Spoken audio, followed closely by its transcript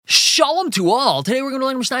Shalom to all. Today we're going to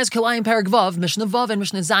learn Mishnah's Kilaim Perek Vav, Mishnah Vav, and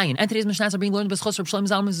Mishnah Zayin. And today's Mishnahs are being learned by Chos Reb Shlomo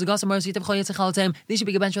Zalman Zagasa Mar Zitav Chol Yitzchak Chalatem. These should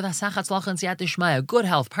be gebenched with Asach Hatzlacha and Siyat Dishmaya, good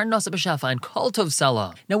health, Parnasa B'Shafa, and Kol Tov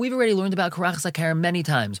Sela. Now we've already learned about Karach Zakarim many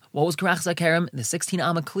times. What was Karach Zakarim? The 16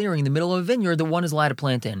 Amma clearing in the middle of a vineyard that one is allowed to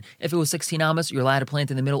plant in. If it was 16 Ammas, you're allowed to plant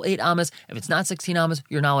in the middle 8 Ammas. If it's not 16 Ammas,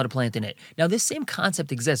 you're not allowed to plant in it. Now this same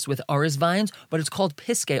concept exists with Aris vines, but it's called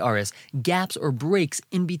Piskei Aris, gaps or breaks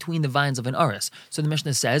in between the vines of an Aris. So the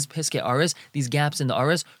Mishnah says, Piskei Aris, these gaps in the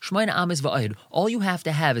Aris, Shmaina Amis Va'id. All you have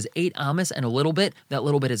to have is 8 Amis and a little bit. That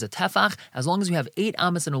little bit is a tefach. As long as you have 8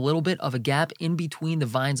 Amis and a little bit of a gap in between the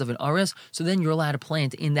vines of an Aris, so then you're allowed to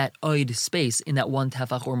plant in that Oid space, in that one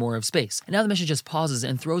tefach or more of space. And now the Mishnah just pauses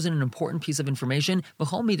and throws in an important piece of information.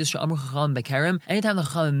 Anytime the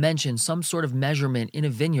Chacham mentions some sort of measurement in a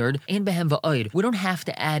vineyard, in behem va'oid, we don't have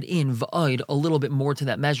to add in va'oid a little bit more to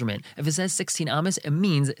that measurement. If it says 16 Amis, it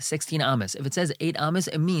means 16 Amis. If it says 8 Amis,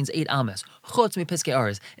 it means 8 Amis. Chutz mi Piskei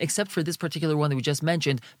Aris. Except for this particular one that we just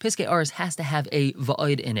mentioned, Piskei Aris has to have a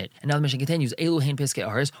va'oid in it. And now the Mishnah continues, Elu hein Piskei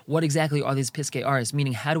Aris. What exactly are these Piskei Aris?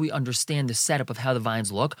 Meaning, how do we understand the setup of how the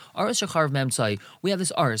vines look? Aris shachar memtzai. We have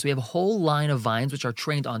this Aris. We have a whole line of vines which are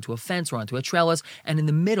trained onto a fence or onto a trellis, and in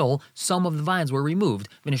the middle, some of the vines were removed.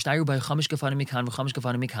 And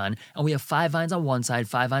we have 5 vines on one side,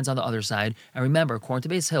 5 vines on the other side. And remember, according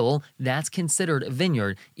to Beis Hill, that's considered a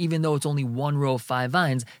vineyard, even though it's only one row of 5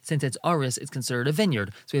 vines. Since it's Aris, it's considered a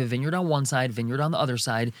vineyard. So we have a vineyard on one side, vineyard on the other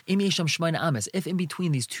side. If in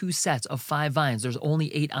between these 2 sets of 5 vines, there's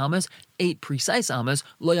only 8 amas, 8 precise amas,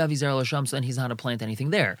 lo yavi zer l'sham, so then he's not to plant anything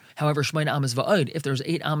there. However, shmeina amas va'od, if there's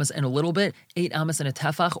 8 amas and a little bit, 8 amas and a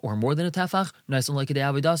tefach, or more than a tefach, nice and like a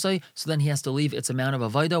de'avidasai, so then he has to leave its amount of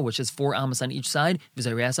avodah, which is 4 amas on each side,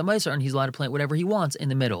 and he's allowed to plant whatever he wants in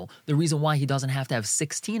the middle. The reason why he doesn't have to have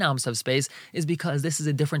 16 amas of space is because this is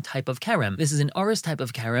a different type of kerem. This is an aris type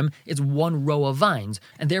of kerem. It's one row of vines,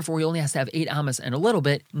 and therefore he only has to have 8 amas and a little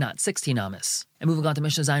bit, not 16 amas. And moving on to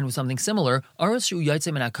Mishnah Zayin with something similar, he has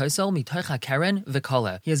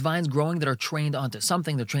vines growing that are trained onto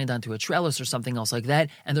something, they're trained onto a trellis or something else like that,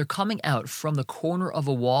 and they're coming out from the corner of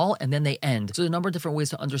a wall and then they end. So there's a number of different ways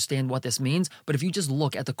to understand what this means, but if you just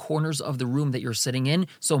look at the corners of the room that you're sitting in,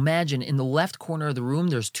 so imagine in the left corner of the room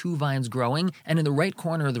there's 2 vines growing, and in the right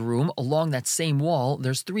corner of the room, along that same wall,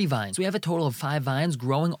 there's 3 vines. So we have a total of 5 vines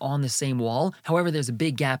growing on the same wall. However, there's a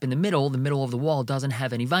big gap in the middle of the wall doesn't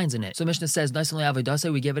have any vines in it. So Mishnah says,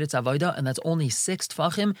 we give it its avodah, and that's only 6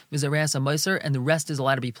 tfachim, v'zareas ha-meiser, and the rest is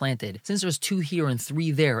allowed to be planted. Since there's 2 here and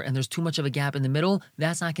 3 there, and there's too much of a gap in the middle,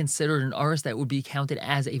 that's not considered an aris that would be counted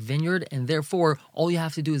as a vineyard, and therefore, all you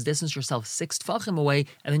have to do is distance yourself 6 tfachim away,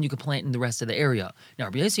 and then you can plant in the rest of the area. Now,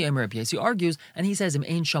 Rabbi Yossi argues, and he says, Im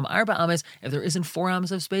ein sham arba ames, if there isn't 4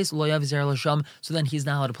 ames of space, lo yav zer l'sham, so then he's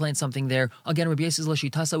not allowed to plant something there. Again, Rabbi Yossi's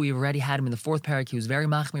l'shitasa, we've already had him in the 4th parak. He was very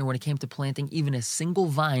machmir when it came to planting even a single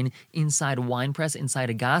vine inside a wine press, inside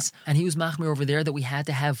a gas, and he was machmir over there that we had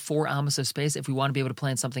to have 4 amas of space if we want to be able to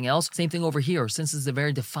plant something else. Same thing over here. Since it's a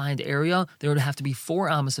very defined area, there would have to be 4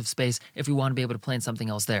 amas of space if we want to be able to plant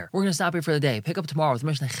something else there. We're going to stop here for the day. Pick up tomorrow with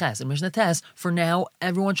Mishnah Ches and Mishnah Tes. For now,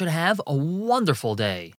 everyone should have a wonderful day.